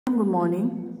Good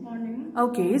morning. Morning.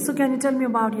 Okay, so can you tell me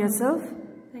about yourself?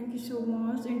 Thank you so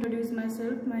much. Introduce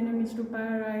myself. My name is Rupa,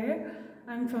 Raya.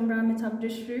 I'm from Raya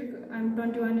district. I'm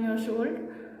 21 years old.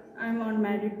 I'm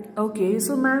unmarried. Okay,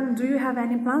 so ma'am, do you have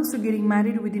any plans to getting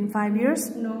married within 5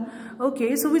 years? No.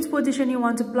 Okay, so which position you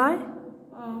want to apply?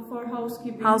 For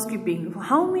housekeeping. Housekeeping.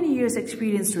 How many years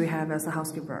experience do you have as a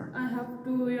housekeeper? I have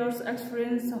 2 years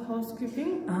experience of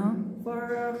housekeeping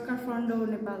for Kathmandu,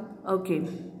 Nepal. Okay.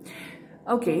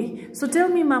 Okay, so tell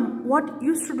me ma'am, what you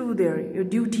used to do there? Your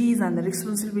duties and the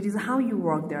responsibilities, how you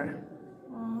work there?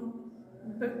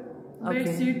 Bed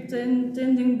sheet,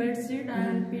 changing bed sheet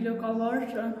and pillow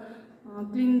covers,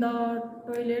 clean the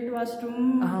toilet,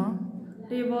 washroom,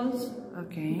 tables,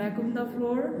 vacuum the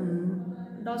floor,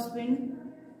 dustbin.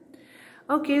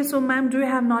 Okay, so ma'am, do you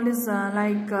have knowledge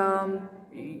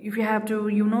if you have to,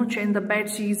 change the bed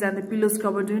sheets and the pillows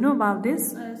cover, do you know about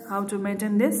this? Yes. How to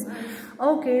maintain this? Yes.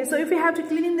 Okay, so if you have to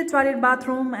clean the toilet,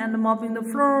 bathroom and mopping the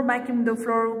floor, vacuuming the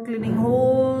floor, cleaning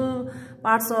whole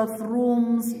parts of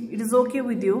rooms, it is okay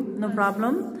with you, no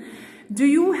problem. Do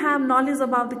you have knowledge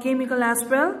about the chemical as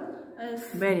well? Yes.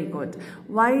 Very good.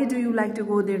 Why do you like to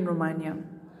go there in Romania?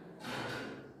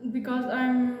 Because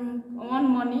I'm on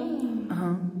money,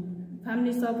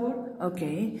 family support.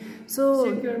 Okay, so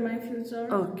secure my future.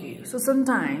 Okay, so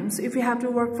sometimes if you have to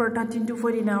work for 13 to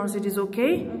 14 hours, it is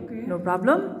okay. Okay. No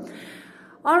problem.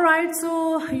 All right,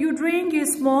 so you drink, you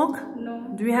smoke.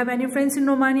 No. Do you have any friends in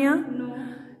Romania? No.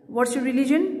 What's your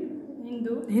religion?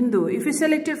 Hindu. Hindu. If you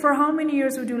selected, for how many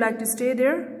years would you like to stay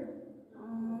there?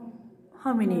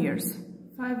 How many years?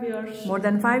 5 years. More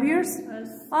than 5 years?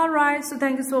 Yes. All right, so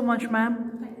thank you so much,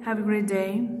 ma'am. Have a great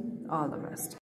day. All the best.